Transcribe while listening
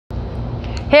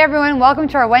Hey everyone, welcome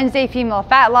to our Wednesday Female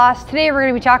Fat Loss. Today we're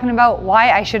going to be talking about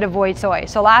why I should avoid soy.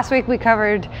 So last week we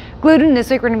covered gluten, this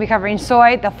week we're going to be covering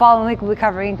soy, the following week we'll be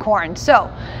covering corn. So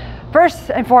first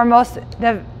and foremost,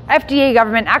 the FDA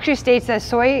government actually states that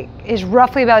soy is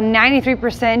roughly about 93%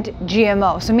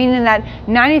 GMO. So meaning that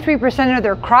 93% of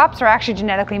their crops are actually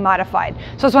genetically modified.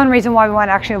 So it's one reason why we want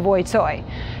to actually avoid soy.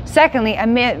 Secondly, a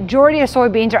majority of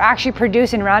soybeans are actually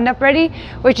produced in Roundup Ready,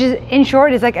 which is, in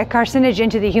short, is like a carcinogen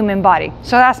to the human body.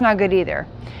 So that's not good either.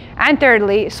 And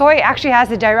thirdly, soy actually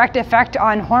has a direct effect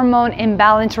on hormone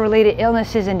imbalance related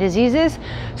illnesses and diseases.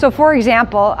 So for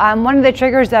example, one of the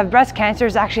triggers of breast cancer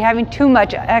is actually having too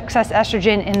much excess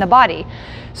estrogen in the body.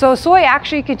 So soy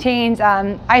actually contains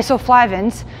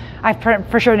isoflavones. I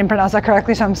for sure didn't pronounce that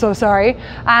correctly, so I'm so sorry,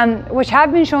 which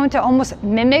have been shown to almost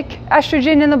mimic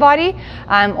estrogen in the body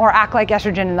or act like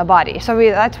estrogen in the body. So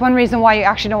that's one reason why you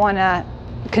actually don't want to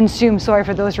consume soy,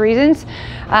 for those reasons.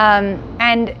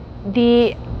 And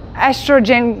the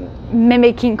estrogen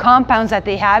mimicking compounds that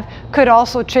they have could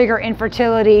also trigger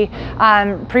infertility,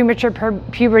 premature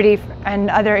puberty, and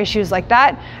other issues like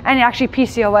that, and actually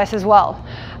PCOS as well.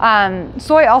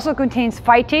 Soy also contains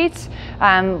phytates,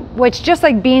 which, just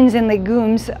like beans and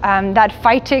legumes, that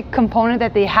phytate component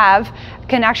that they have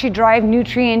can actually drive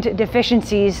nutrient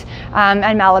deficiencies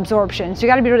and malabsorption. So you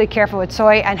got to be really careful with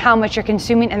soy and how much you're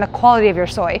consuming and the quality of your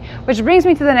soy. Which brings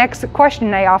me to the next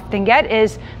question I often get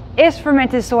is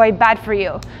fermented soy bad for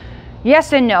you?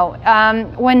 Yes and no.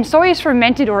 When soy is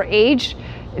fermented or aged,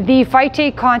 the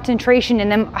phytate concentration in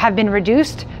them have been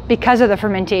reduced because of the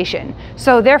fermentation.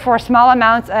 So therefore, small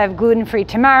amounts of gluten-free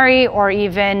tamari or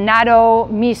even natto,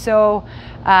 miso,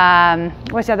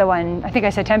 what's the other one? I think I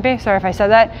said tempeh, sorry if I said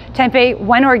that. Tempeh,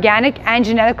 when organic and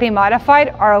genetically modified,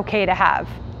 are okay to have.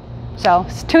 So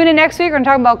tune in next week, we're gonna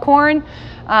talk about corn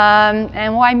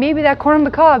and why maybe that corn on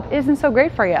the cob isn't so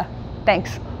great for you.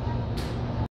 Thanks.